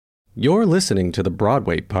You're listening to the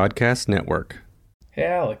Broadway Podcast Network. Hey,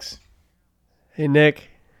 Alex. Hey, Nick.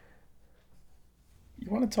 You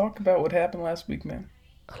want to talk about what happened last week, man?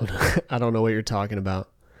 I don't know what you're talking about.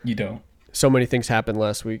 You don't? So many things happened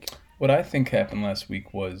last week. What I think happened last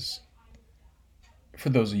week was, for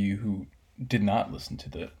those of you who did not listen to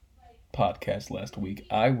the podcast last week,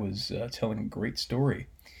 I was telling a great story.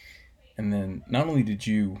 And then not only did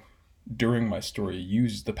you, during my story,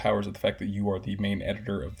 use the powers of the fact that you are the main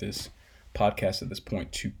editor of this podcast at this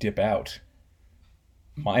point to dip out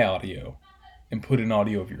my audio and put in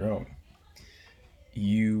audio of your own.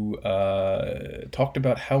 You talked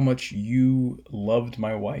about how much you loved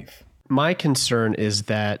my wife. My concern is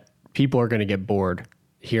that people are going to get bored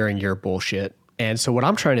hearing your bullshit. And so what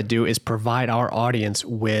I'm trying to do is provide our audience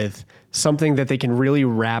with something that they can really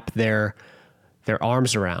wrap their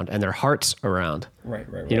arms around and their hearts around. Right.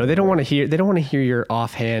 You know, they don't want to hear your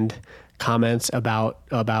offhand comments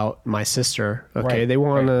about my sister. Okay, Right, they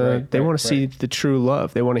want to see right. the true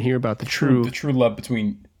love. They want to hear about the true love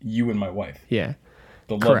between you and my wife. Yeah.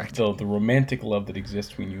 The love, Correct. the romantic love that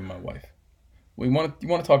exists between you and my wife. You want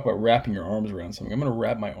to talk about wrapping your arms around something? I'm going to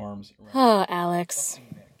wrap my arms around. Oh, Alex,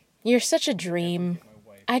 you're such a dream.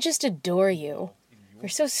 I just adore you. You're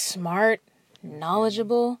so smart,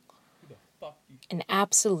 knowledgeable, an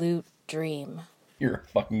absolute dream. You're a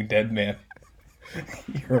fucking dead man.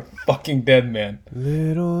 You're a fucking dead man.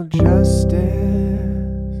 Little justice,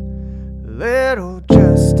 little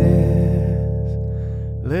justice,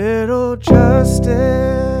 little justice.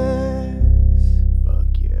 Fuck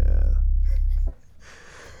yeah.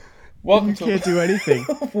 Welcome You can't do anything.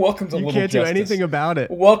 Welcome to You Little can't Justice. do anything about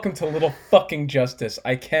it. Welcome to Little Fucking Justice.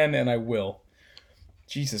 I can and I will.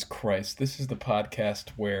 Jesus Christ. This is the podcast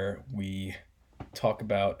where we talk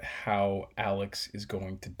about how Alex is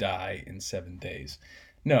going to die in 7 days.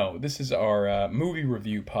 No, this is our movie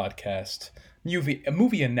review podcast, a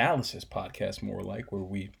movie analysis podcast, more like, where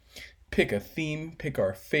we pick a theme, pick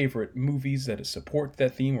our favorite movies that support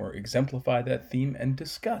that theme or exemplify that theme, and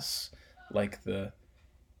discuss like the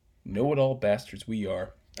know-it-all bastards we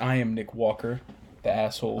are. I am Nick Walker, the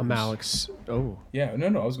asshole. I'm Alex. Oh. Yeah,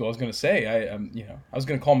 no. I was going to say I was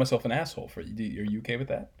going to call myself an asshole. Are you okay with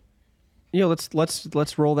that? Yeah,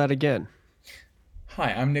 let's roll that again.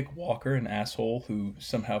 Hi, I'm Nick Walker, an asshole who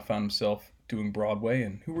somehow found himself doing Broadway.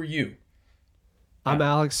 And who are you? I'm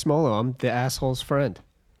Alex Smolo. I'm the asshole's friend.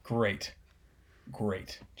 Great.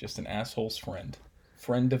 Just an asshole's friend.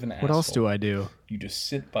 Friend of an asshole. What else do I do? You just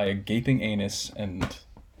sit by a gaping anus and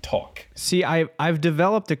talk. See, I've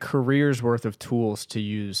developed a career's worth of tools to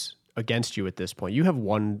use against you at this point. You have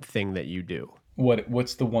one thing that you do.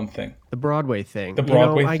 What's the one thing? The Broadway thing. The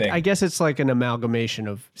Broadway thing. I guess it's like an amalgamation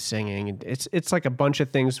of singing. It's like a bunch of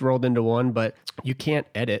things rolled into one, but you can't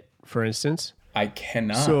edit, for instance. I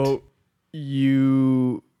cannot. So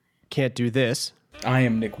you can't do this. I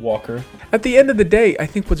am Nick Walker. At the end of the day, I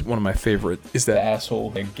think what's one of my favorite is that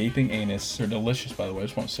asshole and gaping anus. They're delicious, by the way. I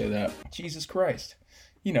just want to say that. Jesus Christ.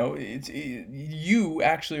 You know, you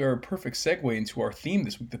actually are a perfect segue into our theme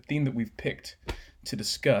this week, the theme that we've picked to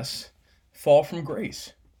discuss, Fall from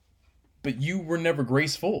Grace. But you were never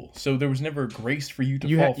graceful, so there was never grace for you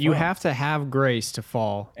to fall from. You have to have grace to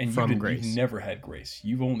fall from grace. You've never had grace.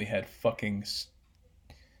 You've only had fucking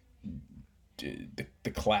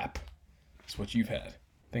the clap. That's what you've had.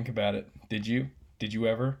 Think about it. Did you? Did you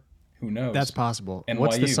ever? Who knows? That's possible. And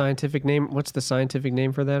what's the scientific name? What's the scientific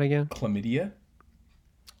name for that again? Chlamydia?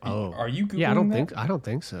 Oh. Are you Googling Yeah, that? I don't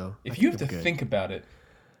think so. If you have to think about it.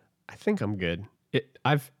 I think I'm good.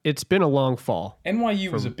 It's been a long fall.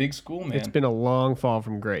 NYU was a big school, man. It's been a long fall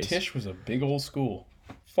from grace. Tisch was a big old school.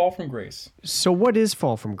 Fall from grace. So what is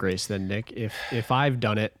fall from grace then, Nick? If I've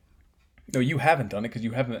done it. No, you haven't done it because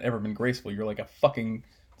you haven't ever been graceful. You're like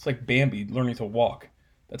it's like Bambi learning to walk.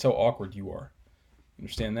 That's how awkward you are.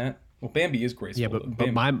 Understand that? Well, Bambi is graceful. Yeah,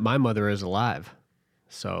 but my mother is alive.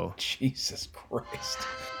 So. Jesus Christ.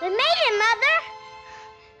 We made it,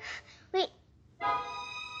 Mother!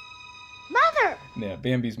 Mother! Yeah,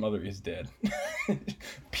 Bambi's mother is dead.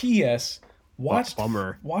 P.S. Watch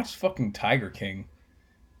fucking Tiger King.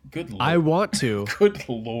 Good lord. I want to. Good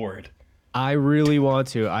lord. I really want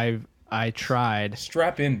to. I tried.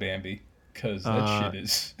 Strap in, Bambi, because that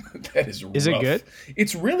shit is rough. Is it good?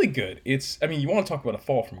 It's really good. You want to talk about a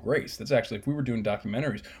fall from grace. That's actually, if we were doing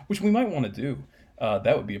documentaries, which we might want to do,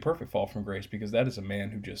 that would be a perfect fall from grace, because that is a man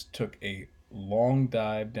who just took a long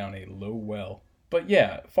dive down a low well. But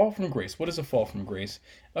yeah, fall from grace. What is a fall from grace?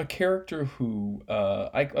 A character who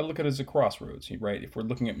I look at as a crossroads, right? If we're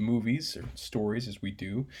looking at movies or stories as we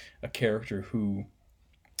do, a character who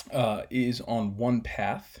is on one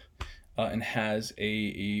path and has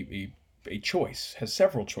a choice, has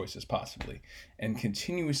several choices possibly, and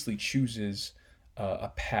continuously chooses a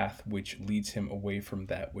path which leads him away from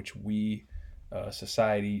that which we,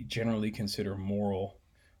 society, generally consider moral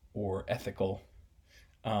or ethical,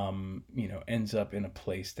 ends up in a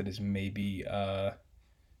place that is maybe,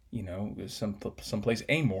 someplace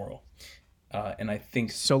amoral. And I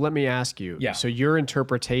think... So let me ask you. Yeah. So your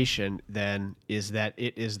interpretation then is that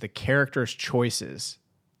it is the character's choices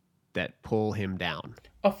that pull him down.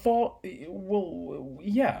 A fall... Well,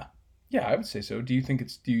 yeah. Yeah, I would say so. Do you think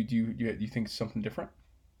it's... Do you think it's something different?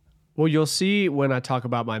 Well, you'll see when I talk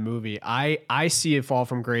about my movie, I see A Fall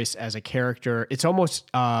from Grace as a character. It's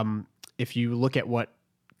almost, if you look at what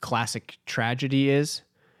classic tragedy is,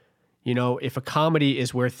 if a comedy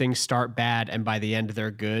is where things start bad and by the end they're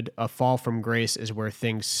good, A Fall from Grace is where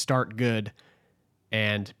things start good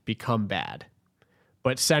and become bad,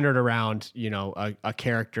 but centered around, a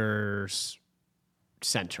character's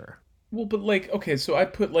center. Well, but okay, so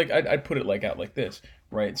I'd put it out like this,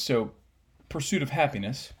 right? So, Pursuit of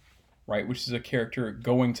Happiness, right, which is a character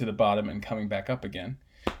going to the bottom and coming back up again,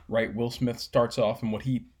 right? Will Smith starts off in what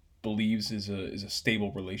he believes is a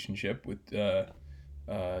stable relationship with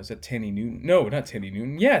is that Tandy Newton? No, not Tandy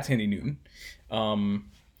Newton. Yeah, Tandy Newton.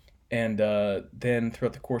 And then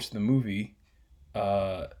throughout the course of the movie,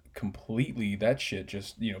 completely that shit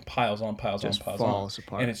just piles on, falls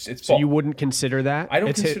apart. And it's so you wouldn't consider that? I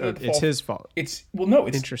don't consider it it's his fault. It's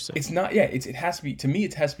interesting. It's not. Yeah, it has to be. To me,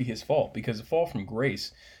 it has to be his fault because The Fall from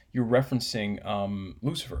Grace, you're referencing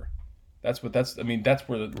Lucifer. That's where right. That's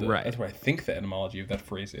where I think the etymology of that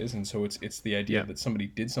phrase is, and so it's the idea that somebody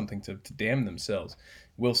did something to damn themselves.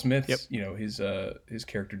 Will Smith's, his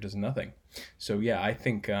character does nothing. So yeah, I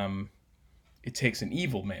think it takes an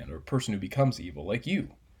evil man or a person who becomes evil, like you.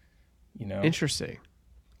 Interesting.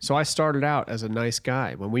 So I started out as a nice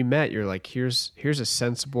guy. When we met, you're like, here's a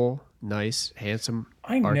sensible, nice, handsome,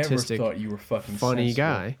 artistic, never thought you were fucking funny sensible.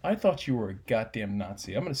 guy. I thought you were a goddamn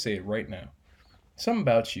Nazi. I'm gonna say it right now. Something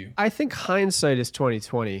about you. I think hindsight is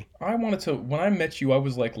 20/20. When I met you, I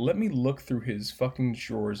was like, let me look through his fucking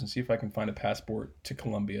drawers and see if I can find a passport to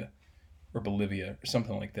Colombia or Bolivia or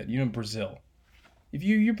something like that. Brazil. Have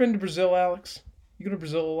you've been to Brazil, Alex? You go to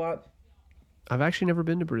Brazil a lot? I've actually never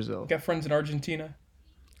been to Brazil. Got friends in Argentina?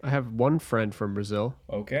 I have one friend from Brazil.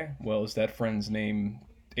 Okay. Well, is that friend's name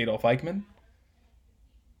Adolf Eichmann?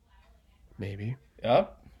 Maybe.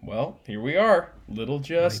 Yep. Well, here we are. Little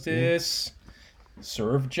justice.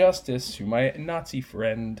 Serve justice to my Nazi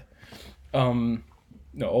friend. No,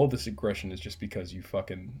 all this aggression is just because you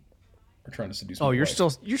fucking are trying to seduce me. Oh, you're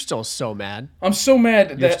still so mad. I'm so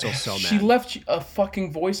mad You're still so she mad. left a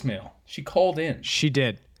fucking voicemail. She called in. She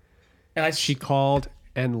did. And she called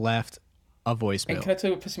and left a voicemail. And can I tell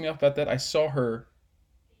you what pissed me off about that? I saw her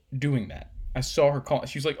doing that. I saw her call.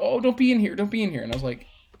 She was like, "Oh, don't be in here. Don't be in here." And I was like,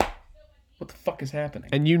 what the fuck is happening?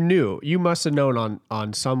 And you must have known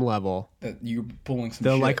on some level that you're pulling some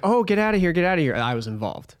they're shit. like, oh, get out of here. I was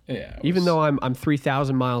involved. Yeah. Even though I'm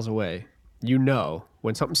 3,000 miles away,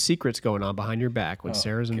 when something secret's going on behind your back, when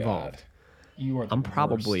Sarah's involved, I'm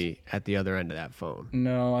probably at the other end of that phone.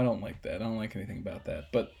 No, I don't like that. I don't like anything about that.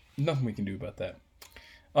 But nothing we can do about that.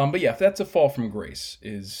 But yeah, if that's A Fall from Grace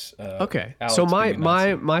is okay. Alex So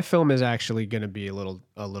my film is actually going to be a little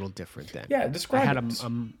different then. Yeah, describe I had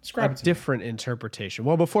a different interpretation.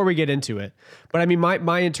 Well, before we get into it, but I mean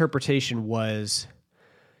my interpretation was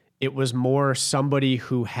it was more somebody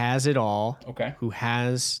who has it all, okay, who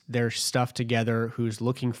has their stuff together, who's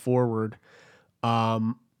looking forward,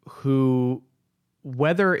 who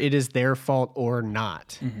whether it is their fault or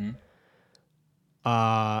not. Mm-hmm.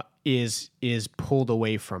 Is pulled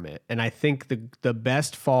away from it. And I think the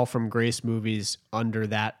best Fall from Grace movies under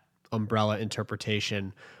that umbrella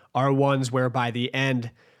interpretation are ones where by the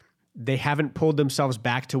end they haven't pulled themselves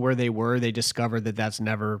back to where they were. They discover that that's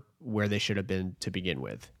never where they should have been to begin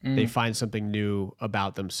with. They find something new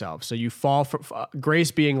about themselves. So you fall for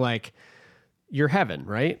Grace being like your heaven,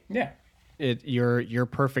 right? Yeah. Your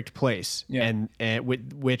perfect place. Yeah. And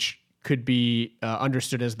which could be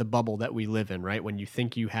understood as the bubble that we live in, right? When you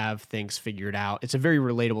think you have things figured out. It's a very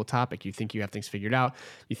relatable topic. You think you have things figured out.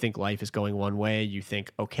 You think life is going one way. You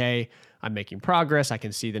think, okay, I'm making progress. I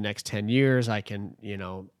can see the next 10 years. I can,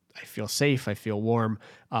 I feel safe. I feel warm.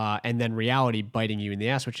 And then reality biting you in the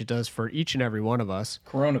ass, which it does for each and every one of us.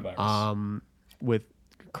 Coronavirus. With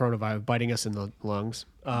coronavirus biting us in the lungs.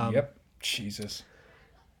 Yep. Jesus.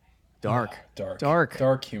 Dark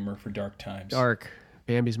humor for dark times. Dark.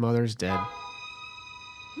 Bambi's mother's dead.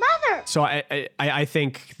 Mother! So I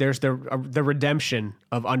think there's the redemption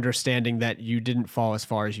of understanding that you didn't fall as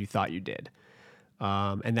far as you thought you did.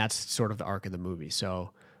 And that's sort of the arc of the movie.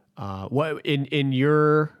 So what in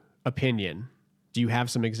your opinion, do you have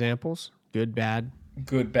some examples? Good, bad?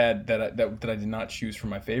 Good, bad, that I did not choose for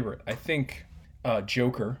my favorite. I think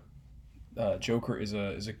Joker. Joker is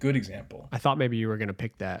a good example. I thought maybe you were going to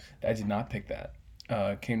pick that. I did not pick that.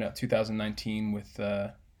 Came out 2019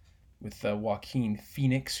 with Joaquin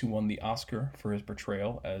Phoenix, who won the Oscar for his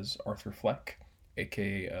portrayal as Arthur Fleck,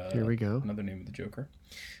 aka Here we go. Another name of the Joker.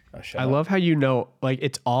 I love how like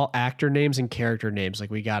it's all actor names and character names. Like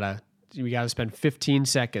we gotta spend 15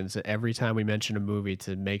 seconds every time we mention a movie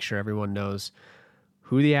to make sure everyone knows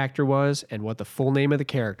who the actor was and what the full name of the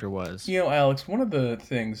character was. You know, Alex, one of the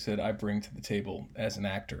things that I bring to the table as an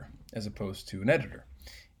actor, as opposed to an editor,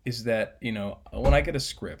 is that, you know, when I get a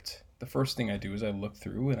script, the first thing I do is I look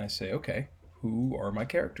through and I say, okay, who are my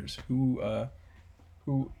characters?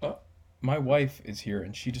 My wife is here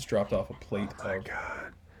and she just dropped off a plate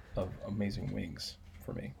of amazing wings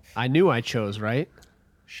for me. I knew I chose right.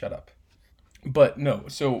 Shut up. But no,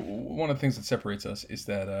 so one of the things that separates us is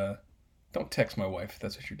that don't text my wife if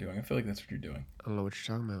that's what you're doing. I feel like that's what you're doing. I don't know what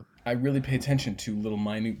you're talking about. I really pay attention to little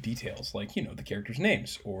minute details like, you know, the characters'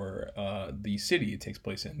 names or the city it takes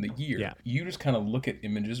place in, the year. Yeah. You just kind of look at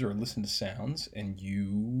images or listen to sounds and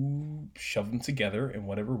you shove them together in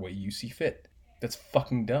whatever way you see fit. That's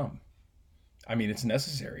fucking dumb. I mean, it's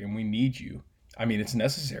necessary and we need you. It's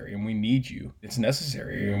necessary and we need you. It's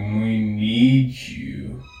necessary and we need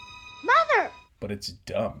you. Mother! But it's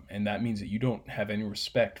dumb, and that means that you don't have any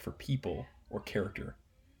respect for people or character,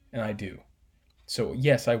 and I do. So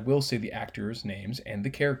yes, I will say the actors' names and the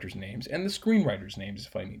characters' names and the screenwriters' names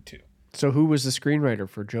if I need to. So who was the screenwriter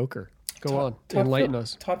for Joker? Go on, enlighten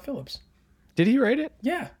us. Todd Phillips. Did he write it?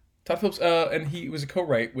 Yeah, Todd Phillips, and he was a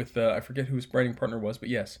co-write with I forget who his writing partner was, but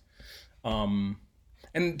yes. And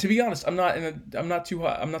to be honest, I'm not too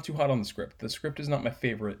hot on the script. The script is not my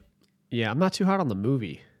favorite. Yeah, I'm not too hot on the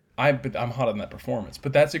movie. But I'm hot on that performance.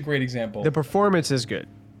 But that's a great example. The performance is good.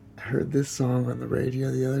 I heard this song on the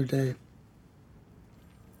radio the other day.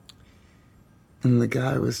 And the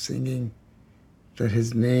guy was singing that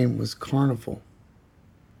his name was Carnival.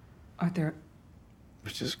 Arthur.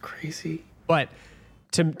 Which is crazy. But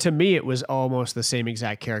to me, it was almost the same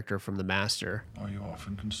exact character from The Master. Are you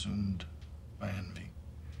often consumed by envy?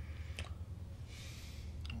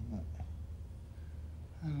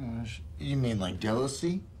 You mean like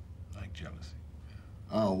jealousy? Like jealousy.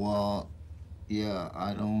 Oh, well, yeah,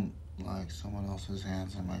 I don't like someone else's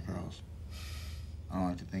hands on my girls. I don't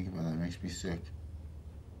like to think about that. It makes me sick.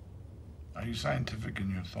 Are you scientific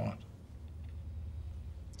in your thought?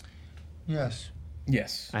 Yes.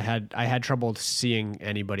 Yes. I had trouble seeing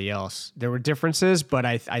anybody else. There were differences, but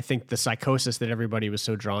I think the psychosis that everybody was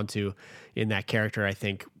so drawn to in that character, I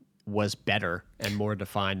think, was better and more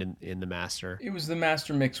defined in The Master. It was The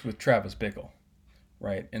Master mixed with Travis Bickle,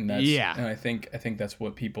 right? And that's and I think that's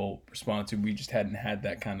what people responded to. We just hadn't had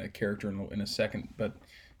that kind of character in a second, but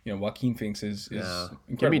you know, Joaquin Phoenix is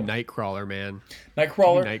incredible. Give me Nightcrawler, man.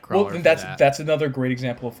 Nightcrawler. Well, then that's another great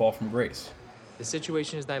example of fall from grace. The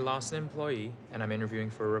situation is that I lost an employee, and I'm interviewing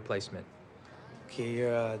for a replacement. Okay,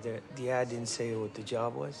 the ad didn't say what the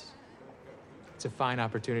job was? It's a fine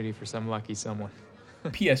opportunity for some lucky someone.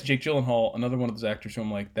 P.S. Jake Gyllenhaal, another one of those actors who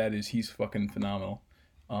I'm like, he's fucking phenomenal.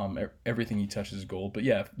 Everything he touches is gold. But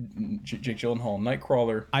yeah, Jake Gyllenhaal,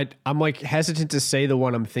 Nightcrawler. I'm like hesitant to say the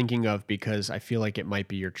one I'm thinking of because I feel like it might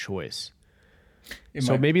be your choice.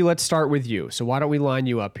 Maybe let's start with you. So why don't we line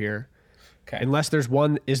you up here? Okay. Unless there's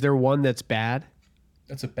one, is there one that's bad?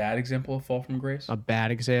 That's a bad example of fall from grace? A bad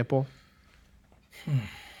example?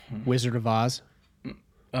 Wizard of Oz?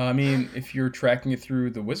 I mean, if you're tracking it through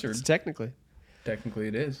the wizard. Technically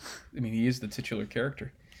it is. I mean, he is the titular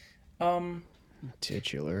character.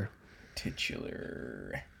 Titular.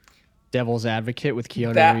 Devil's Advocate with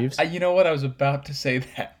Keanu Reeves. You know what? I was about to say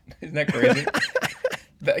that. Isn't that crazy?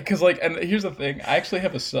 Because and here's the thing. I actually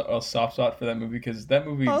have a soft spot for that movie because that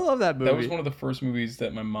movie. I love that movie. That was one of the first movies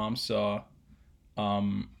that my mom saw.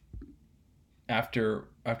 After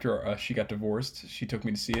she got divorced, she took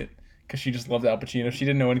me to see it because she just loved Al Pacino. She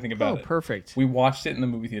didn't know anything about it. Oh, perfect. We watched it in the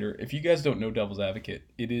movie theater. If you guys don't know Devil's Advocate,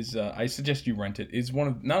 it is. I suggest you rent it. It's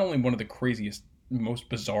not only one of the craziest, most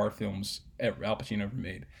bizarre films Al Pacino ever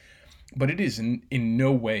made, but it is in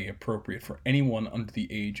no way appropriate for anyone under the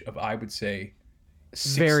age of, I would say,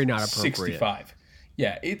 very not appropriate. 65.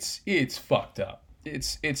 Yeah, it's fucked up.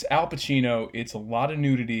 It's Al Pacino. It's a lot of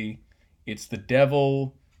nudity. It's the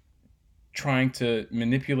devil trying to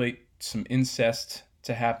manipulate some incest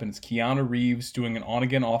to happen. It's Keanu Reeves doing an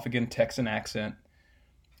on-again, off-again Texan accent.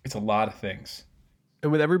 It's a lot of things.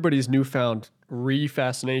 And with everybody's newfound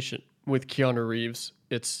fascination with Keanu Reeves.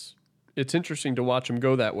 It's interesting to watch him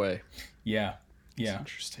go that way. Yeah. It's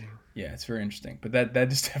interesting. Yeah, it's very interesting. But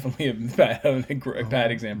that is definitely a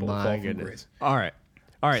bad example of fall from grace. All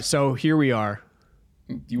right. So here we are.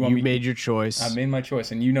 You made your choice. I made my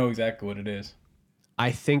choice, and you know exactly what it is.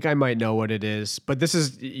 I think I might know what it is, but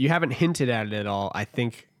you haven't hinted at it at all.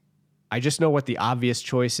 I just know what the obvious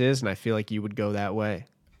choice is, and I feel like you would go that way.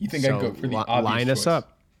 You think I'd go for the obvious choice? Line us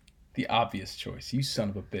up. The obvious choice. You son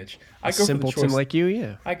of a bitch. I go simpleton for the choice like you,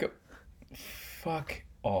 yeah. I go, fuck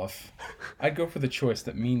off. I'd go for the choice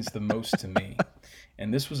that means the most to me.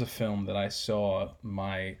 And this was a film that I saw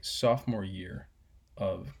my sophomore year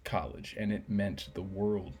of college, and it meant the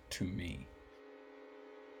world to me.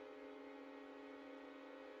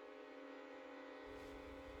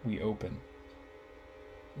 We open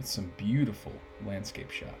with some beautiful landscape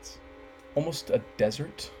shots. Almost a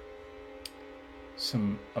desert.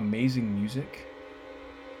 Some amazing music.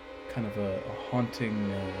 Kind of a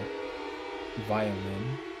haunting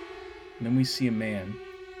violin. And then we see a man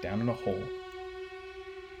down in a hole.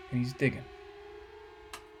 And he's digging.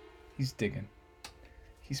 He's digging.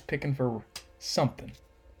 He's picking for something.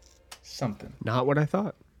 Something. Not what I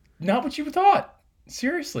thought. Not what you thought.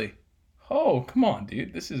 Seriously. Oh, come on,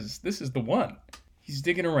 dude. This is the one. He's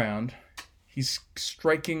digging around. He's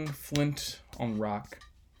striking flint on rock.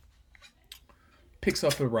 Picks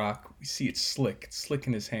up the rock. We see it slick. It's slick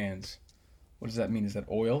in his hands. What does that mean? Is that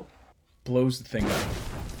oil? Blows the thing up.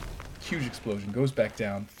 Huge explosion. Goes back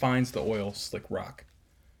down. Finds the oil slick rock.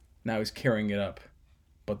 Now he's carrying it up.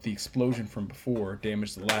 But the explosion from before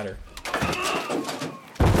damaged the ladder.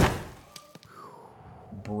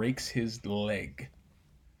 Breaks his leg.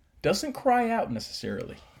 Doesn't cry out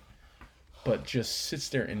necessarily, but just sits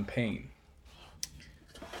there in pain.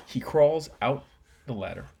 He crawls out the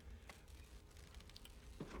ladder,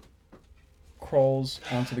 crawls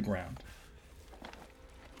onto the ground,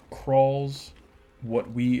 crawls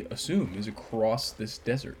what we assume is across this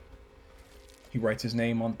desert. He writes his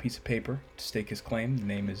name on a piece of paper to stake his claim. The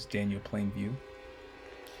name is Daniel Plainview.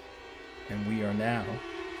 And we are now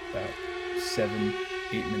about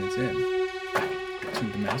 7-8 minutes in to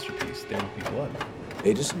the masterpiece, There Will Be Blood.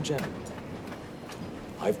 Ladies and gentlemen,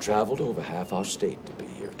 I've traveled over half our state to be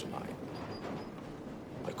here tonight.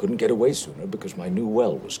 I couldn't get away sooner because my new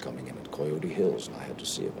well was coming in at Coyote Hills and I had to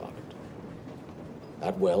see about it.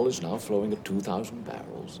 That well is now flowing at 2,000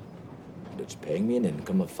 barrels, and it's paying me an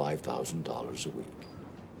income of $5,000 a week.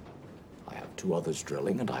 I have 2 others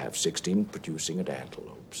drilling, and I have 16 producing at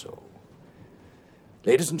Antelope, so...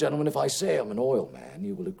 Ladies and gentlemen, if I say I'm an oil man,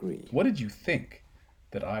 you will agree. What did you think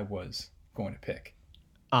that I was going to pick?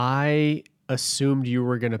 I assumed you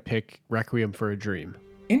were going to pick Requiem for a Dream.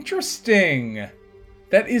 Interesting.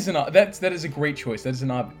 That is a great choice. That is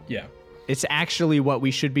yeah. It's actually what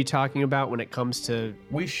we should be talking about when it comes to...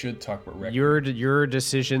 We should talk about Requiem. Your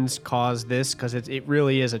decisions caused this, because it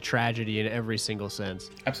really is a tragedy in every single sense.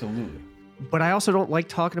 Absolutely. But I also don't like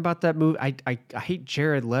talking about that movie. I hate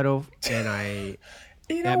Jared Leto, and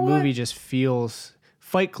movie just feels...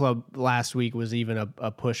 Fight Club last week was even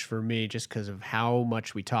a push for me just because of how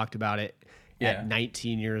much we talked about it at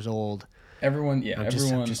 19 years old. Everyone, I'm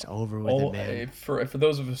just over with it, man. For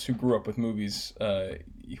those of us who grew up with movies, who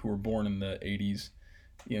were born in the 80s,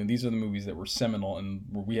 these are the movies that were seminal, and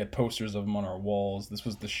we had posters of them on our walls. This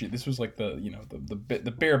was the shit. This was like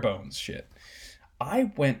the bare bones shit.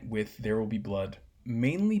 I went with There Will Be Blood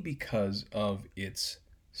mainly because of its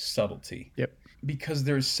subtlety. Yep. Because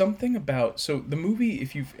there's something about... So the movie,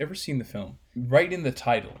 if you've ever seen the film, right in the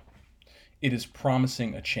title, it is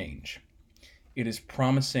promising a change. It is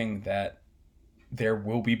promising that there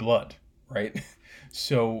will be blood, right?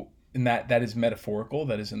 So, and that is metaphorical.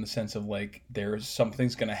 That is in the sense of like, there's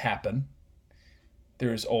something's going to happen.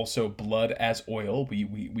 There's also blood as oil.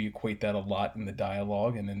 We equate that a lot in the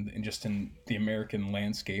dialogue and just in the American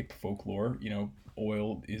landscape folklore.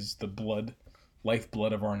 Oil is the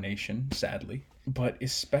lifeblood of our nation, sadly. But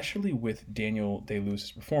especially with Daniel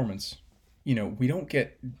Day-Lewis's performance, we don't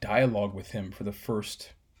get dialogue with him for the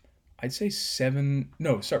first, I'd say 10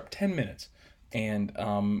 minutes. And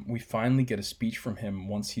we finally get a speech from him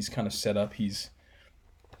once he's kind of set up. He's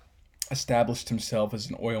established himself as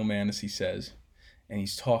an oil man, as he says. And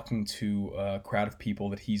he's talking to a crowd of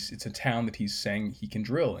people it's a town that he's saying he can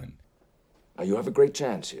drill in. Now, you have a great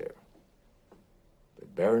chance here.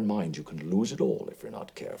 But bear in mind, you can lose it all if you're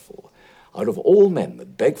not careful. Out of all men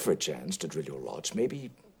that beg for a chance to drill your lots,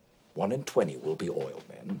 maybe 1 in 20 will be oil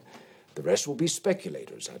men. The rest will be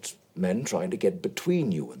speculators. That's men trying to get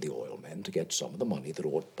between you and the oil men to get some of the money that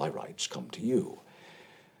ought by rights come to you.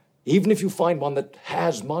 Even if you find one that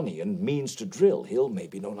has money and means to drill, he'll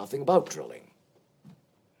maybe know nothing about drilling.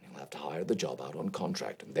 He'll have to hire the job out on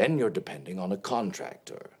contract, and then you're depending on a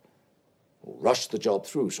contractor who'll rush the job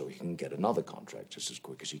through so he can get another contract just as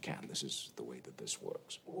quick as he can. This is the way that this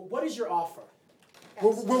works. What is your offer?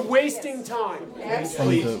 We're wasting time. From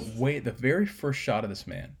the very first shot of this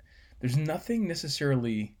man, there's nothing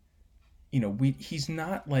necessarily, he's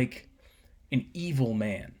not like an evil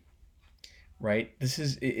man, right?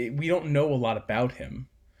 We don't know a lot about him.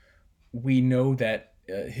 We know that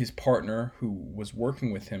his partner who was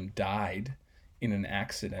working with him died in an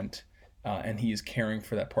accident, and he is caring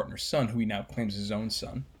for that partner's son, who he now claims his own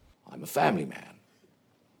son. I'm a family man.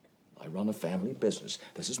 I run a family business.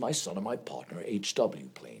 This is my son and my partner, H.W.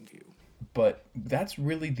 Plainview. But that's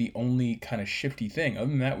really the only kind of shifty thing. Other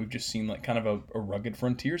than that, we've just seen like kind of a rugged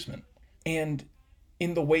frontiersman. And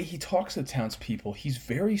in the way he talks to the townspeople, he's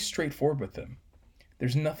very straightforward with them.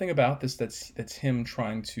 There's nothing about this that's him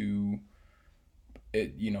trying to,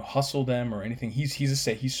 hustle them or anything. He's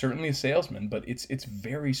certainly a salesman, but it's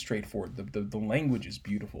very straightforward. The language is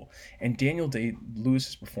beautiful. And Daniel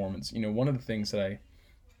Day-Lewis's performance, one of the things that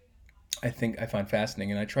I think I find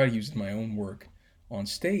fascinating, and I try to use it in my own work on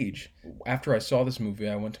stage. After I saw this movie,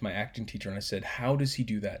 I went to my acting teacher and I said, how does he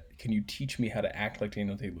do that? Can you teach me how to act like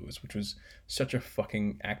Daniel Day-Lewis? Which was such a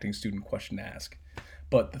fucking acting student question to ask.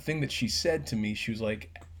 But the thing that she said to me, she was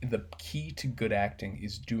like, the key to good acting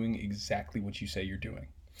is doing exactly what you say you're doing.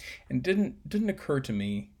 And it didn't occur to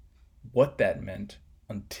me what that meant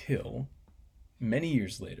until many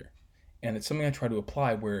years later. And it's something I try to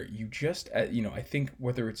apply where you just, I think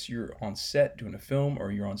whether it's you're on set doing a film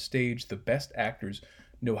or you're on stage, the best actors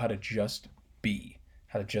know how to just be,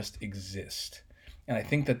 how to just exist. And I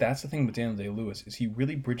think that that's the thing with Daniel Day-Lewis is he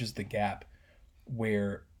really bridges the gap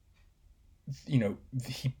where,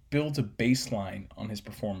 he builds a baseline on his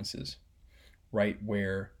performances, right?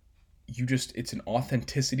 Where it's an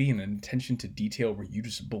authenticity and an attention to detail where you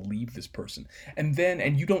just believe this person.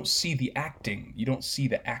 And you don't see the acting. You don't see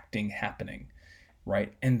the acting happening,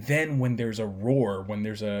 right? And then when there's a roar, when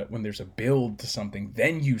there's a build to something,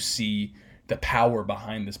 then you see the power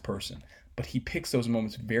behind this person. But he picks those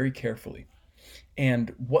moments very carefully.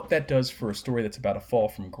 And what that does for a story that's about a fall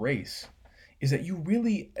from grace is that you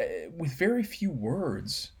really, with very few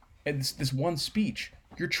words, and this one speech,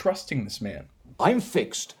 you're trusting this man. I'm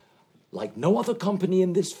fixed like no other company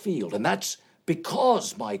in this field, and that's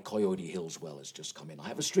because my Coyote Hills well has just come in. I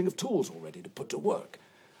have a string of tools all ready to put to work.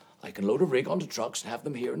 I can load a rig onto trucks and have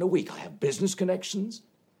them here in a week. I have business connections,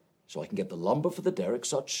 so I can get the lumber for the derrick.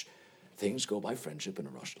 Such things go by friendship in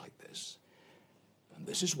a rush like this. And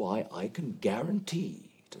this is why I can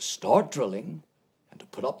guarantee to start drilling and to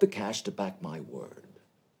put up the cash to back my word.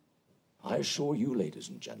 I assure you, ladies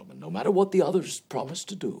and gentlemen, no matter what the others promise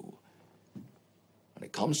to do, when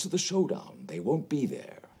it comes to the showdown, they won't be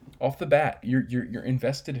there. Off the bat, you're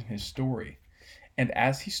invested in his story. And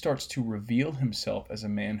as he starts to reveal himself as a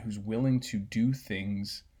man who's willing to do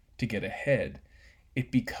things to get ahead, it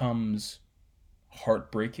becomes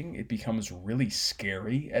heartbreaking. It becomes really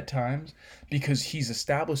scary at times because he's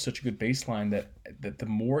established such a good baseline that the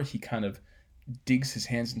more he kind of digs his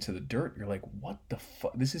hands into the dirt, you're like, what the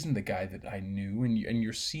fuck? This isn't the guy that I knew. And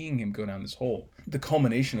you're seeing him go down this hole. The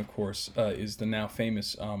culmination, of course, is the now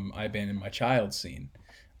famous I Abandoned My Child scene,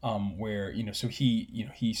 where, so he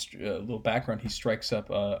a little background, he strikes up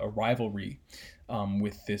a rivalry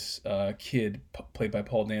with this kid played by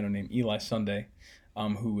Paul Dano named Eli Sunday,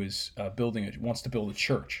 who is wants to build a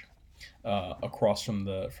church across from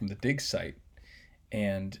the dig site.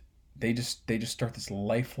 And they just start this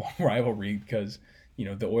lifelong rivalry because,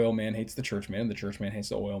 the oil man hates the church man, the church man hates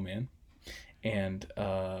the oil man. And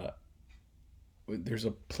there's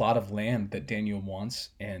a plot of land that Daniel wants,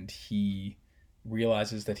 and he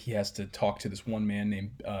realizes that he has to talk to this one man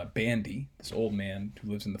named Bandy, this old man who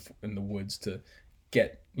lives in the woods, to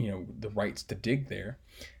get, the rights to dig there.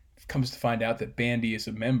 Comes to find out that Bandy is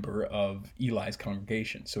a member of Eli's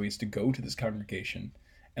congregation. So he has to go to this congregation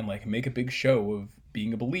and make a big show of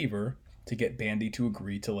being a believer to get Bandy to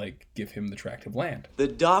agree to give him the tract of land. The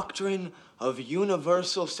doctrine of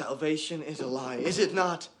universal salvation is a lie, is it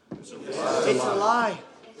not? It's a lie.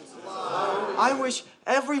 I wish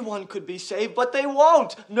everyone could be saved, but they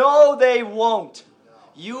won't. No, they won't.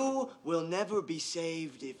 You will never be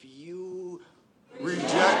saved if you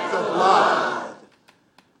reject the blood.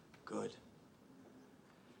 Good.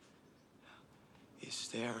 Is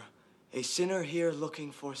there a sinner here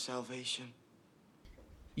looking for salvation?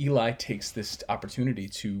 Eli takes this opportunity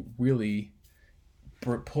to really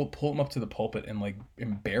pull him up to the pulpit and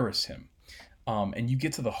embarrass him. And you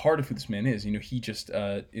get to the heart of who this man is. You know, he just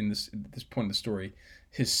in this point of the story,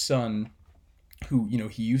 his son, who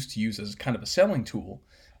he used to use as kind of a selling tool,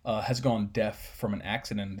 has gone deaf from an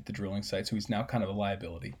accident at the drilling site, so he's now kind of a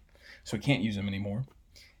liability. So he can't use him anymore,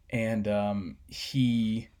 and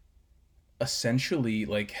he essentially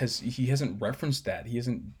he hasn't referenced that, he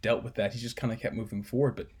hasn't dealt with that. He's just kind of kept moving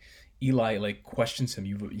forward. But Eli questions him.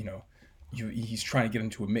 He's trying to get him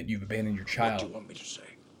to admit you've abandoned your child. What do you want me to say?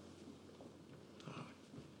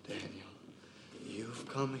 Daniel, you've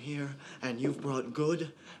come here and you've brought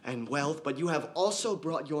good and wealth, but you have also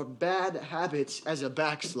brought your bad habits as a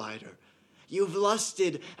backslider. You've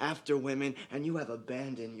lusted after women and you have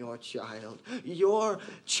abandoned your child. Your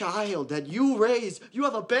child that you raised, you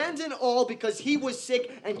have abandoned all because he was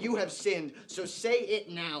sick and you have sinned. So say it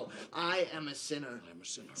now. I am a sinner. I'm a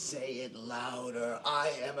sinner. Say it louder.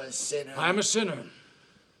 I am a sinner. I am a sinner.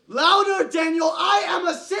 Louder, Daniel. I am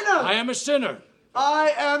a sinner. I am a sinner.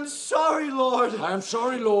 I am sorry, Lord. I am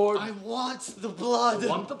sorry, Lord. I want the blood. I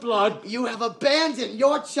want the blood. You have abandoned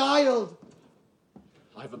your child.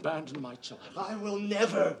 I've abandoned my child. I will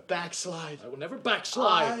never backslide. I will never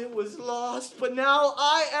backslide. I was lost, but now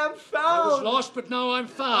I am found. I was lost, but now I'm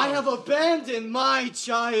found. I have abandoned my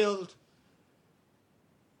child.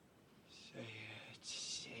 Say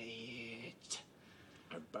it.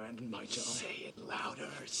 I abandoned my child. Say it louder.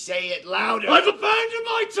 Say it louder. I've abandoned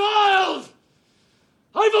my child.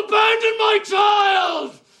 I've abandoned my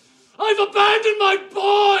child. I've abandoned my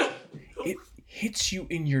boy. It hits you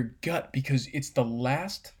in your gut because it's the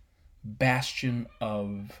last bastion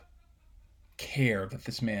of care that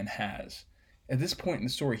this man has. At this point in the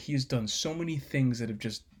story, he has done so many things that have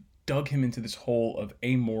just dug him into this hole of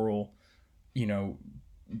amoral,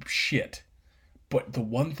 shit. But the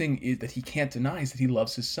one thing is that he can't deny is that he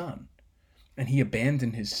loves his son. And he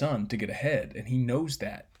abandoned his son to get ahead, and he knows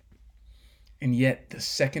that. And yet, the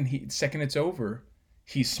second it's over,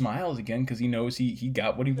 he smiles again because he knows he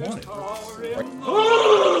got what he wanted.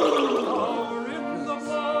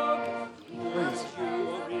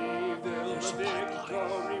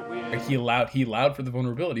 He allowed for the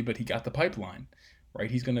vulnerability, but he got the pipeline,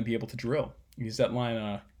 right? He's going to be able to drill. He uses that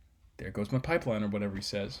line, "There goes my pipeline," or whatever he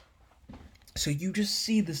says. So you just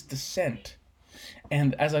see this descent,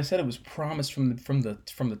 and as I said, it was promised from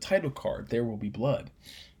the title card. There will be blood,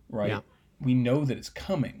 right? Yeah. We know that it's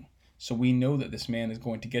coming. So we know that this man is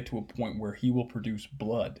going to get to a point where he will produce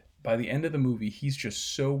blood. By the end of the movie, he's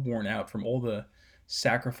just so worn out from all the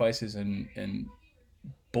sacrifices and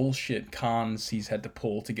bullshit cons he's had to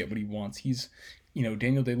pull to get what he wants. He's,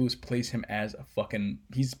 Daniel Day-Lewis plays him as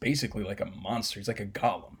he's basically like a monster. He's like a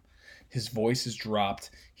golem. His voice is dropped.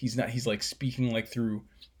 He's like speaking like through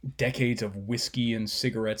decades of whiskey and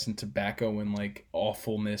cigarettes and tobacco and like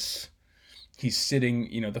awfulness. He's sitting,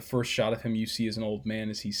 the first shot of him you see as an old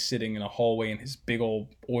man is he's sitting in a hallway in his big old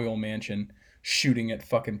oil mansion shooting at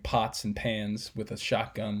fucking pots and pans with a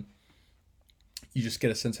shotgun. You just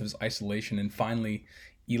get a sense of his isolation. And finally,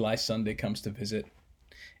 Eli Sunday comes to visit.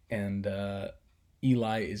 And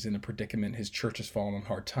Eli is in a predicament. His church has fallen on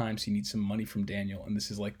hard times. He needs some money from Daniel. And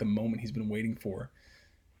this is like the moment he's been waiting for.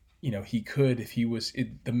 He could, if he was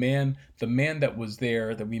the man that was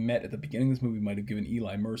there that we met at the beginning of this movie might have given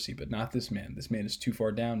Eli mercy, but not this man. This man is too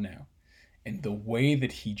far down now. And the way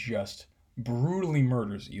that he just brutally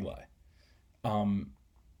murders Eli,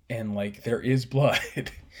 and like there is blood,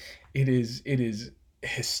 it is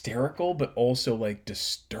hysterical, but also like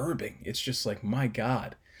disturbing. It's just like, my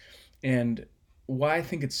God. And why I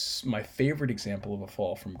think it's my favorite example of a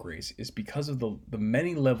fall from grace is because of the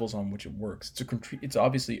many levels on which it works. It's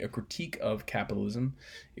obviously a critique of capitalism.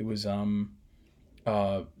 It was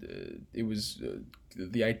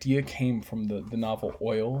the idea came from the novel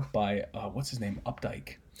Oil by what's his name,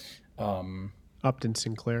 Updike. Upton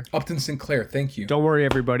Sinclair. Upton Sinclair, thank you. Don't worry,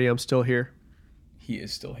 everybody, I'm still here. He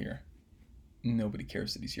is still here. Nobody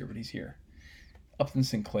cares that he's here, but he's here. Upton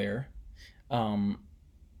Sinclair.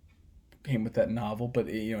 Came with that novel, but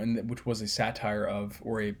which was a satire of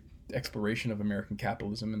or a exploration of American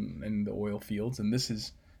capitalism and the oil fields, and this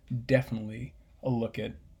is definitely a look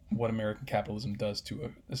at what American capitalism does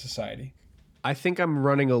to a society. I think I'm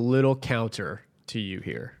running a little counter to you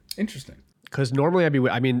here. Interesting. Because normally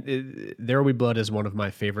There Will Be Blood is one of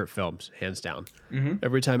my favorite films, hands down. Mm-hmm.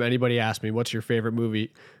 Every time anybody asks me, what's your favorite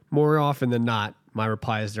movie? More often than not, my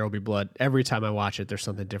reply is There Will Be Blood. Every time I watch it, there's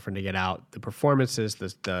something different to get out. The performances,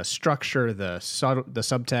 the structure, the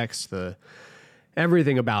subtext,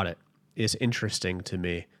 everything about it is interesting to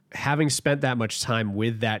me. Having spent that much time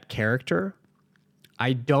with that character,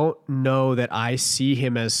 I don't know that I see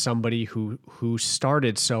him as somebody who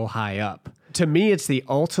started so high up. To me, it's the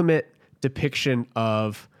ultimate depiction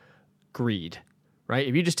of greed, right?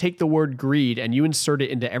 If you just take the word greed and you insert it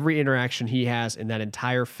into every interaction he has in that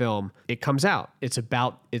entire film, it comes out. It's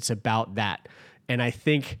about that. And I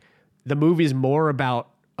think the movie is more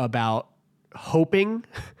about hoping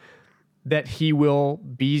that he will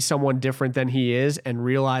be someone different than he is and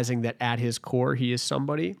realizing that at his core he is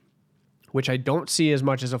somebody, which I don't see as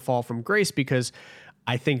much as a fall from grace, because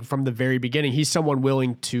I think from the very beginning he's someone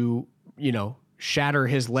willing to, shatter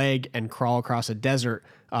his leg and crawl across a desert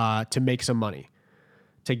to make some money,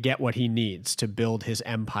 to get what he needs to build his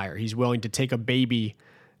empire. He's willing to take a baby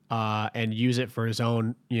and use it for his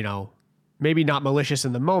own, maybe not malicious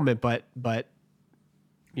in the moment, but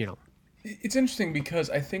It's interesting because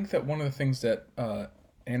I think that one of the things that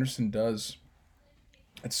Anderson does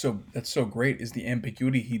that's so great is the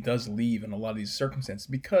ambiguity he does leave in a lot of these circumstances,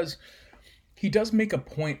 because he does make a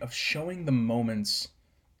point of showing the moments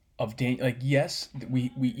of like, yes,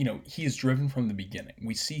 we he is driven from the beginning.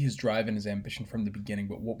 We see his drive and his ambition from the beginning,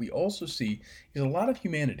 but what we also see is a lot of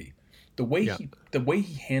humanity. The way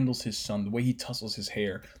he handles his son, the way he tussles his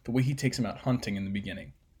hair, the way he takes him out hunting in the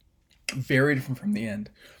beginning, very different from the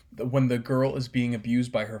end. When the girl is being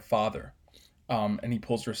abused by her father, and he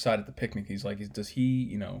pulls her aside at the picnic, he's like, does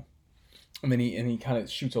he, and then he kind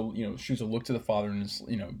of shoots a look to the father and is,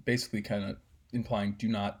 basically kind of implying, do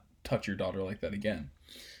not touch your daughter like that again.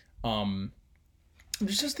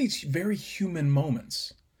 There's just these very human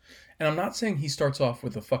moments. And I'm not saying he starts off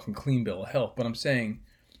with a fucking clean bill of health, but I'm saying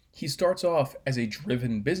he starts off as a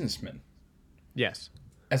driven businessman. Yes.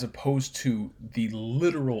 As opposed to the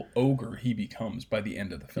literal ogre he becomes by the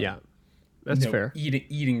end of the film. Yeah, that's fair.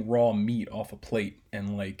 Eating raw meat off a plate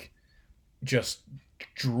and like just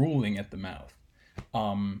drooling at the mouth.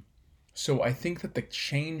 So I think that the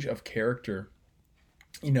change of character,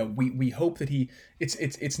 we hope that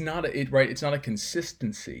it's not a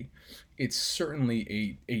consistency. It's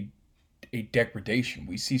certainly a degradation.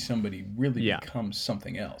 We see somebody really become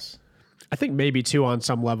something else. I think maybe too, on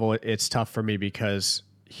some level, it's tough for me because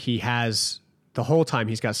he has, the whole time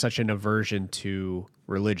he's got such an aversion to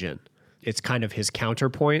religion. It's kind of his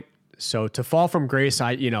counterpoint. So to fall from grace,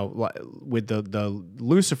 with the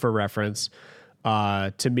Lucifer reference,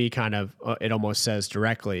 to me, kind of, it almost says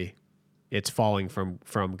directly, it's falling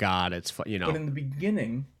from God. It's, But in the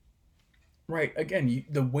beginning, right, again,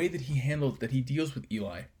 the way that he deals with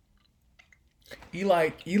Eli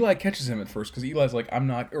catches him at first because Eli's like, I'm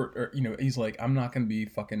not, he's like, I'm not going to be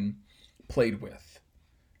fucking played with.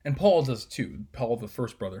 And Paul does too. Paul, the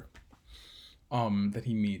first brother, that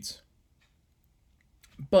he meets.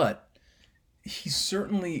 But he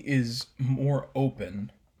certainly is more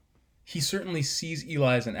open. He certainly sees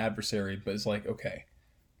Eli as an adversary, but is like, okay,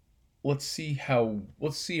 let's see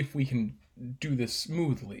if we can do this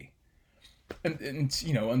smoothly. And then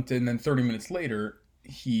 30 minutes later,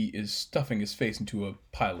 he is stuffing his face into a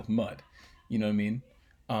pile of mud. You know what I mean?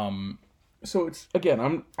 So it's,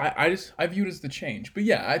 again, I view it as the change. But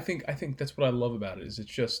yeah, I think that's what I love about it, is it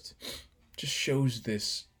just shows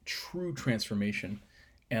this true transformation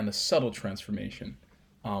and a subtle transformation.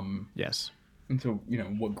 Yes. Into,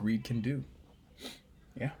 what greed can do.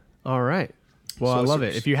 Yeah. All right. Well, I love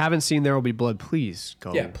it. If you haven't seen There Will Be Blood, please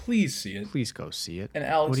go. Yeah, please see it. Please go see it. And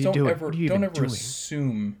Alex, don't ever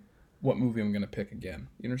assume what movie I'm going to pick again.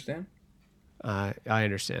 You understand? I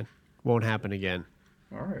understand. Won't happen again.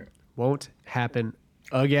 All right. Won't happen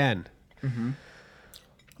again. Mm-hmm.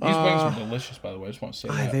 These wings are delicious, by the way. I just want to say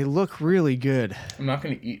that. They look really good. I'm not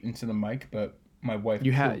going to eat into the mic, but my wife...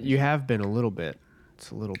 You have been a little bit.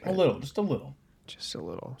 It's a little bit. Just a little. Just a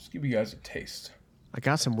little. Just give you guys a taste. I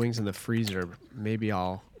got some wings in the freezer. Maybe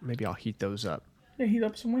I'll heat those up. Yeah, heat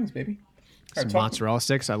up some wings, baby. Some mozzarella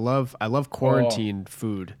sticks. I love quarantine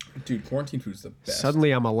food. Dude, quarantine food's the best.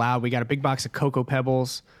 Suddenly I'm allowed. We got a big box of Cocoa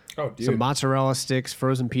Pebbles. Oh, dude. Some mozzarella sticks,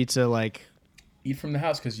 frozen pizza. Like, eat from the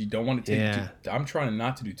house because you don't want to take. Yeah. I'm trying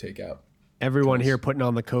not to do takeout. Everyone here putting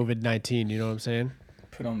on the COVID-19. You know what I'm saying?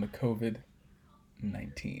 Put on the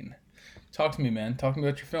COVID-19. Talk to me, man. Talk to me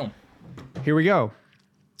about your film. Here we go.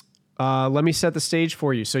 Let me set the stage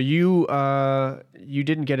for you. So you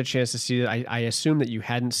didn't get a chance to see it. I assume that you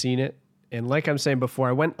hadn't seen it. And like I'm saying before,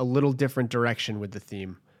 I went a little different direction with the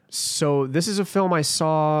theme. So this is a film I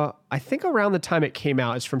saw, I think around the time it came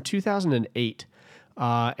out. It's from 2008.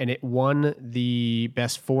 And it won the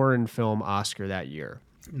Best Foreign Film Oscar that year.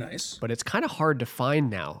 Nice. But it's kind of hard to find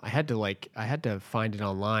now. I had to find it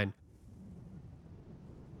online.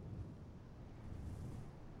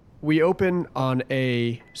 We open on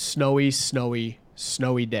a snowy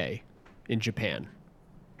day in Japan.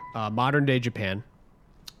 Modern day Japan.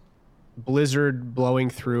 Blizzard blowing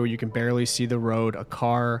through. You can barely see the road. A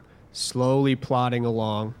car slowly plodding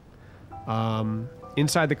along.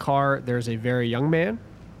 Inside the car, there's a very young man,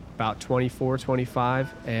 about 24,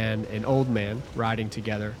 25, and an old man riding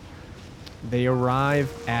together. They arrive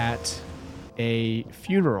at a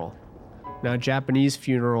funeral. Now, Japanese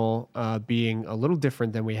funeral being a little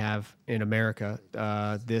different than we have in America.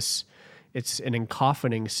 It's an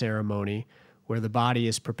encoffining ceremony where the body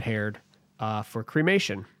is prepared for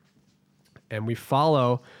cremation. And we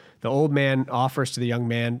follow, the old man offers to the young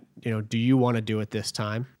man, do you want to do it this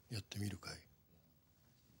time?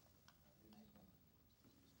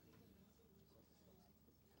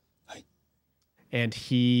 And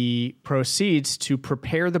he proceeds to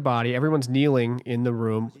prepare the body. Everyone's kneeling in the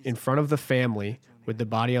room in front of the family with the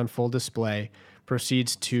body on full display,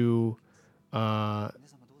 proceeds to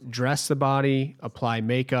dress the body, apply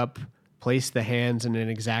makeup, place the hands in an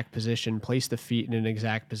exact position, place the feet in an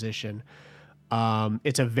exact position.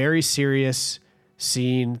 It's a very serious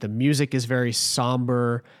scene. The music is very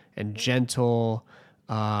somber and gentle.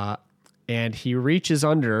 And he reaches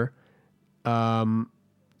under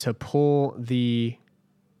to pull the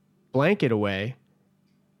blanket away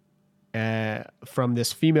from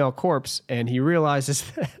this female corpse, and he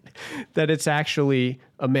realizes that it's actually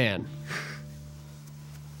a man.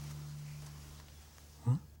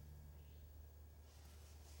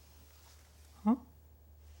 Huh?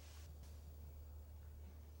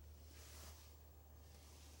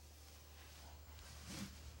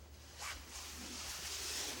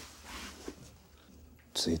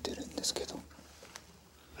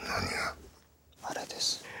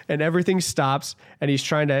 And everything stops, and he's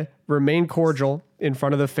trying to remain cordial in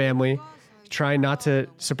front of the family, trying not to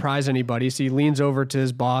surprise anybody. So he leans over to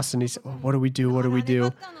his boss, and he's, what do we do? What do we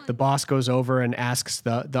do? The boss goes over and asks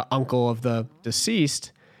the uncle of the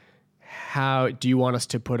deceased, how do you want us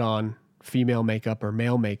to put on female makeup or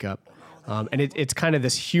male makeup? And it's kind of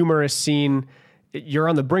this humorous scene. You're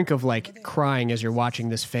on the brink of like crying as you're watching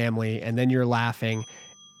this family, and then you're laughing,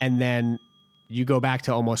 and then you go back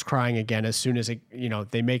to almost crying again as soon as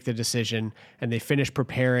they make the decision and they finish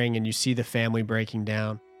preparing, and you see the family breaking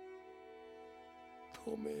down.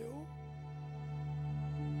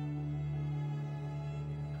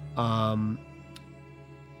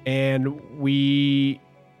 And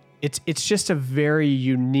it's just a very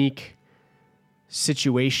unique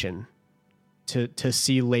situation to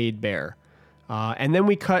see laid bare. And then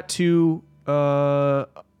we cut to a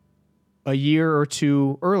year or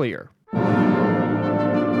two earlier.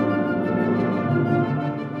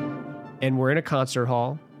 And we're in a concert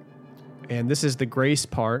hall, and this is the grace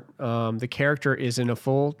part. The character is in a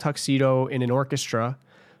full tuxedo in an orchestra,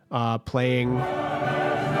 playing.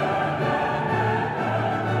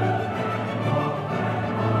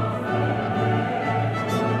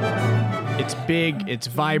 It's big, it's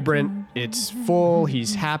vibrant, it's full,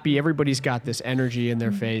 he's happy, everybody's got this energy in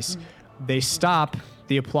their face. They stop,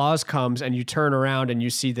 the applause comes, and you turn around and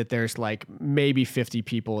you see that there's like maybe 50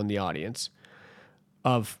 people in the audience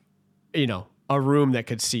of a room that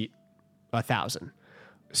could seat 1,000.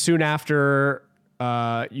 Soon after,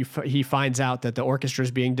 he finds out that the orchestra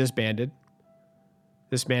is being disbanded.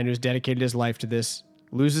 This man who's dedicated his life to this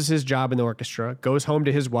loses his job in the orchestra, goes home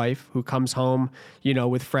to his wife, who comes home,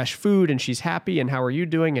 with fresh food, and she's happy, and how are you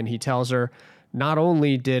doing? And he tells her, not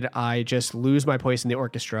only did I just lose my place in the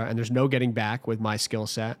orchestra, and there's no getting back with my skill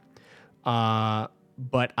set,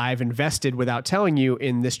 but I've invested without telling you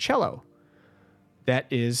in this cello that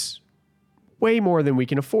is way more than we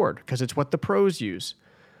can afford because it's what the pros use.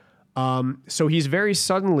 So he's very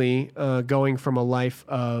suddenly going from a life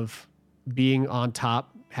of being on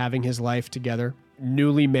top, having his life together,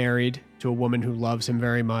 newly married to a woman who loves him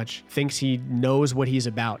very much, thinks he knows what he's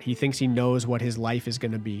about. He thinks he knows what his life is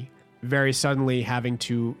going to be. Very suddenly having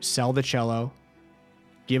to sell the cello,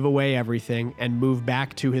 give away everything, and move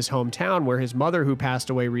back to his hometown where his mother, who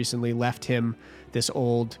passed away recently, left him this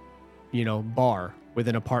old, bar with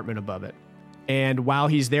an apartment above it. And while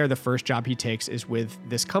he's there, the first job he takes is with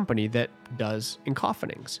this company that does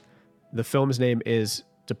encoffinings. The film's name is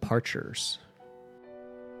Departures.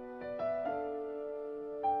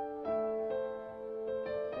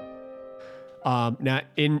 Now,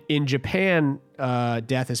 in Japan,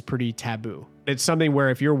 death is pretty taboo. It's something where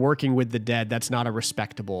if you're working with the dead, that's not a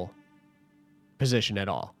respectable position at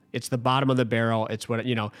all. It's the bottom of the barrel. It's what,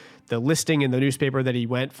 the listing in the newspaper that he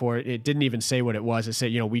went for, it didn't even say what it was. It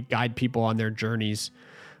said, we guide people on their journeys.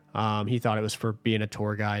 He thought it was for being a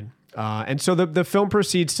tour guide. And so the film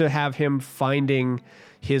proceeds to have him finding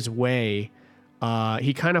his way.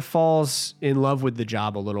 He kind of falls in love with the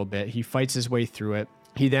job a little bit. He fights his way through it.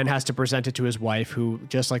 He then has to present it to his wife, who,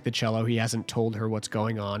 just like the cello, he hasn't told her what's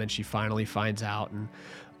going on, and she finally finds out. And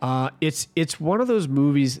It's one of those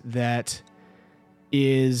movies that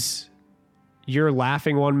is you're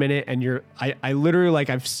laughing one minute and I literally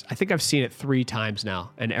I think I've seen it 3 times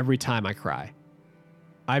now, and every time I cry.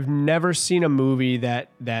 I've never seen a movie that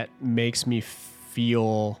makes me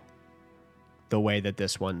feel the way that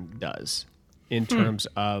this one does, in terms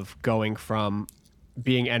of going from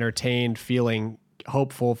being entertained, feeling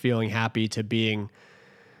hopeful, feeling happy, to being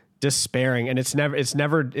despairing. And it's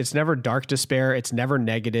never dark despair. It's never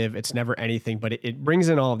negative. It's never anything, but it brings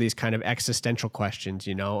in all of these kind of existential questions,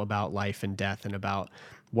 about life and death, and about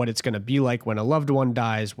what it's going to be like when a loved one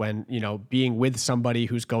dies, when, being with somebody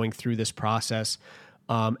who's going through this process.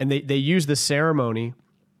 And they use the ceremony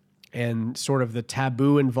and sort of the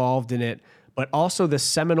taboo involved in it, but also the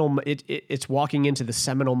seminal, it's walking into the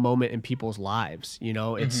seminal moment in people's lives.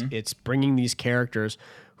 It's bringing these characters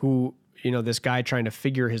who, this guy trying to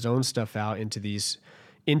figure his own stuff out into these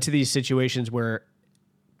situations where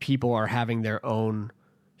people are having their own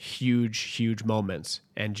huge moments,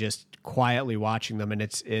 and just quietly watching them. And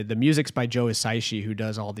the music's by Joe Hisaishi, who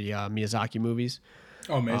does all the Miyazaki movies.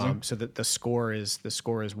 Oh, amazing! So that the score is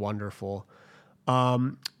wonderful.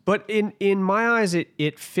 But in my eyes,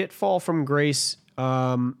 it fit Fall from Grace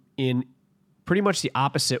in pretty much the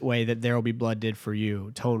opposite way that There Will Be Blood did for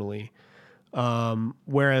you, tonally.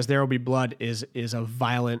 Whereas There Will Be Blood is a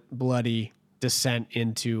violent, bloody descent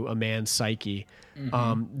into a man's psyche.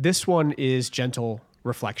 This one is gentle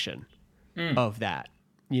reflection of that.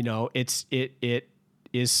 It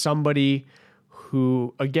is somebody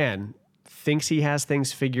who, again, thinks he has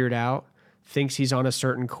things figured out, thinks he's on a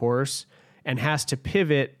certain course, and has to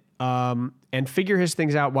pivot and figure his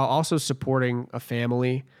things out while also supporting a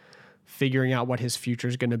family, figuring out what his future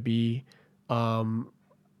is going to be,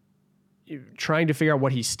 trying to figure out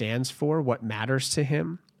what he stands for, what matters to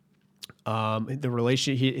him. The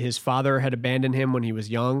relationship, his father had abandoned him when he was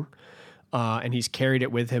young, and he's carried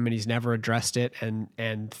it with him, and he's never addressed it.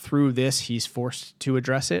 And through this, he's forced to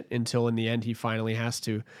address it until in the end, he finally has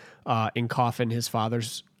to encoffin his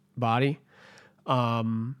father's body.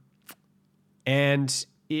 And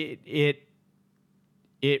it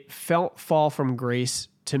felt Fall from Grace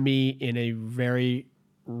to me in a very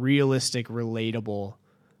realistic, relatable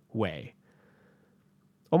way.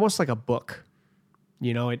 Almost like a book.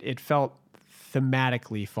 It felt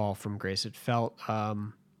thematically Fall from Grace. It felt, I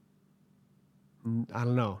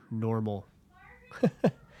don't know, normal.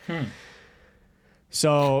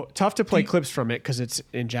 So tough to play clips from it because it's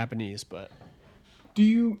in Japanese, but.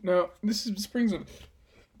 This brings up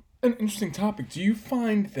an interesting topic. Do you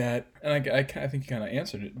find that, and I think you kind of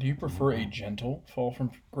answered it, do you prefer a gentle fall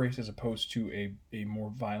from grace as opposed to a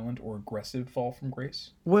more violent or aggressive fall from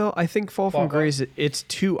grace? Well, I think fall from grace, it's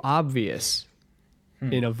too obvious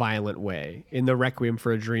in a violent way, in the Requiem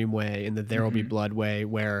for a Dream way, in the There Will Be Blood way,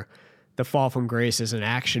 where the fall from grace is an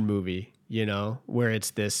action movie, where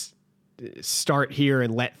it's this start here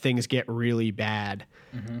and let things get really bad.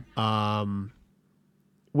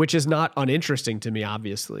 Which is not uninteresting to me,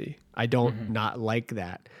 obviously. I don't not like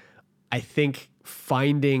that. I think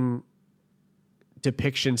finding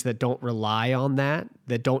depictions that don't rely on that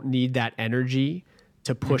don't need that energy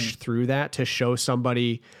to push through that, to show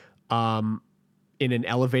somebody in an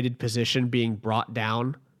elevated position being brought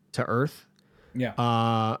down to earth. Yeah.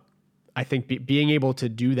 I think being able to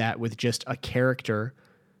do that with just a character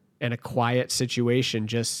and a quiet situation,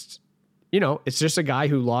 it's just a guy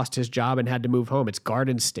who lost his job and had to move home. It's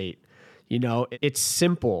Garden State. It's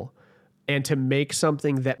simple. And to make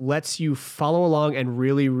something that lets you follow along and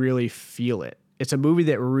really, really feel it. It's a movie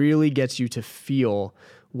that really gets you to feel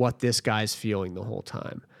what this guy's feeling the whole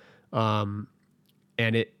time.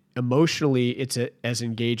 And it emotionally, it's as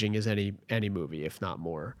engaging as any movie, if not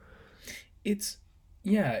more. It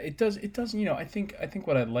does. I think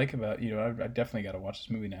what I like about, I definitely got to watch this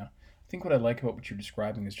movie now. I think what I like about what you're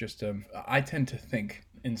describing is just, I tend to think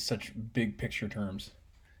in such big picture terms,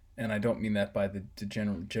 and I don't mean that by the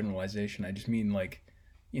generalization. I just mean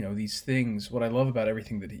these things. What I love about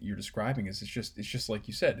everything that you're describing is it's just like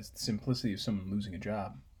you said, it's the simplicity of someone losing a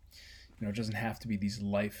job. It doesn't have to be these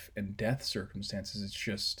life and death circumstances. It's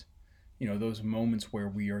just, those moments where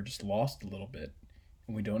we are just lost a little bit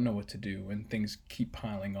and we don't know what to do, and things keep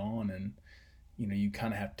piling on, and you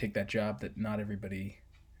kind of have to take that job that not everybody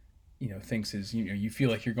thinks is, you feel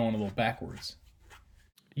like you're going a little backwards.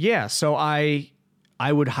 Yeah. So I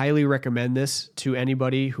would highly recommend this to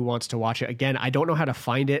anybody who wants to watch it. Again, I don't know how to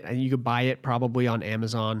find it. You could buy it probably on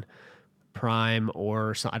Amazon Prime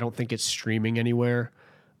I don't think it's streaming anywhere.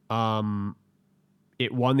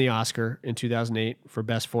 It won the Oscar in 2008 for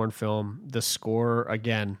Best Foreign Film. The score,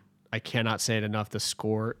 again, I cannot say it enough. The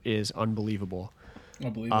score is unbelievable. I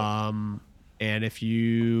believe it. And if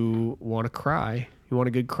you want to cry, you want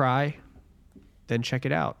a good cry, then check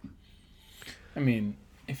it out. I mean,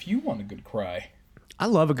 if you want a good cry. I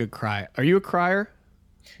love a good cry. Are you a crier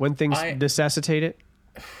when things necessitate it?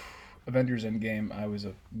 Avengers Endgame, I was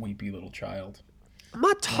a weepy little child. I'm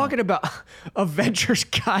not talking about Avengers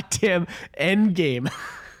goddamn Endgame.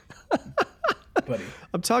 Buddy.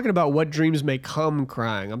 I'm talking about What Dreams May Come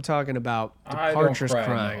crying. I'm talking about Departures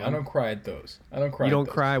crying. No. I don't cry at those. I don't cry. You don't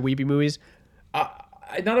cry at weepy movies?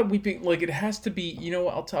 Not a weeping. Like, it has to be. You know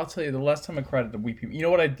what? I'll tell you. The last time I cried at the weeping. You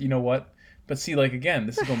know what? You know what? But see, like, again,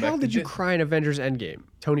 this is going back. How did you cry in Avengers Endgame?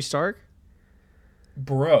 Tony Stark?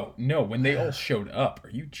 Bro, no. When they all showed up, are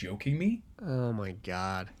you joking me? Oh my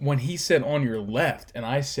god. When he said "on your left," and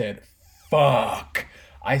I said, "Fuck."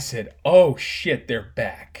 I said, "Oh shit, they're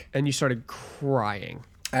back." And you started crying.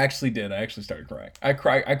 I actually did. I actually started crying. I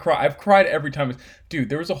cry. I've cried every time. Dude,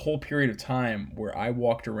 there was a whole period of time where I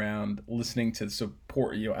walked around listening to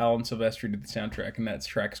support. Alan Silvestri did the soundtrack, and that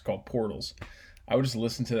track is called Portals. I would just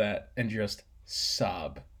listen to that and just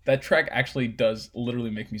sob. That track actually does literally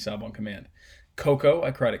make me sob on command. Coco,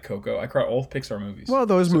 I cried at Coco. I cry all the Pixar movies. Well,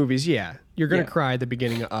 those movies, yeah. You're gonna cry at the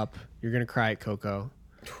beginning of Up. You're gonna cry at Coco.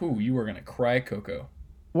 Ooh, you are gonna cry at Coco.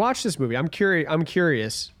 Watch this movie. I'm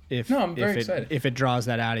curious if I'm very excited. If it draws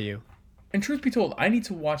that out of you. And truth be told, I need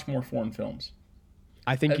to watch more foreign films.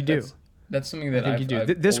 I think you do. That's something that I think you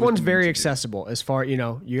do. This one's very accessible. As far you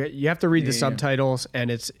have to read the subtitles, and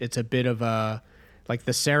it's a bit of a like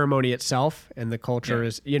the ceremony itself and the culture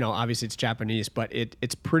is obviously it's Japanese, but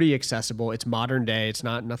it's pretty accessible. It's modern day. It's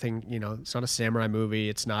not nothing. It's not a samurai movie.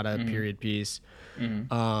 It's not a period piece.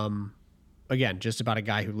 Mm-hmm. Again, just about a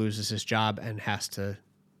guy who loses his job and has to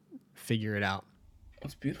figure it out.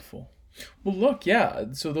 That's beautiful. Well, look, yeah.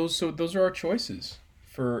 So those are our choices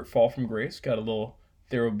for Fall from Grace. Got a little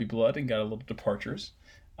There Will Be Blood and got a little Departures.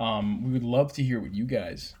 We would love to hear what you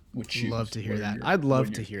guys would choose. Love to hear that. I'd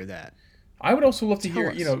love to hear that. I would also love to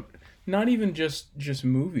hear, not even just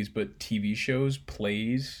movies, but TV shows,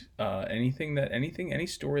 plays, any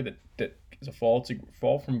story that is a fall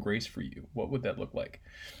from grace for you. What would that look like?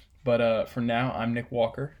 But for now, I'm Nick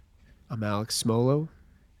Walker. I'm Alex Smolo.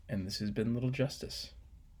 And this has been Little Justice.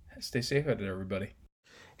 Stay safe out there, everybody.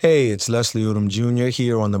 Hey, it's Leslie Odom Jr.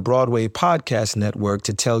 here on the Broadway Podcast Network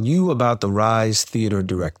to tell you about the Rise Theater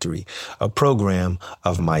Directory, a program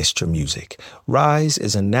of Maestro Music. Rise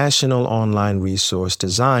is a national online resource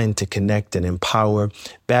designed to connect and empower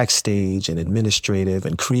backstage and administrative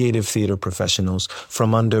and creative theater professionals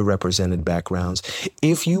from underrepresented backgrounds.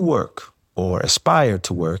 If you work or aspire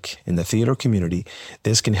to work in the theater community,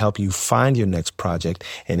 this can help you find your next project.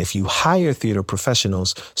 And if you hire theater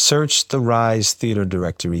professionals, search the Rise Theater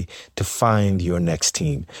Directory to find your next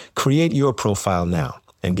team. Create your profile now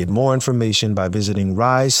and get more information by visiting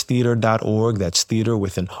risetheater.org. That's theater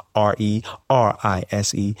with an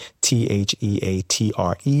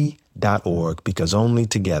RERISETHEATRE.org, because only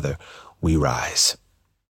together we rise.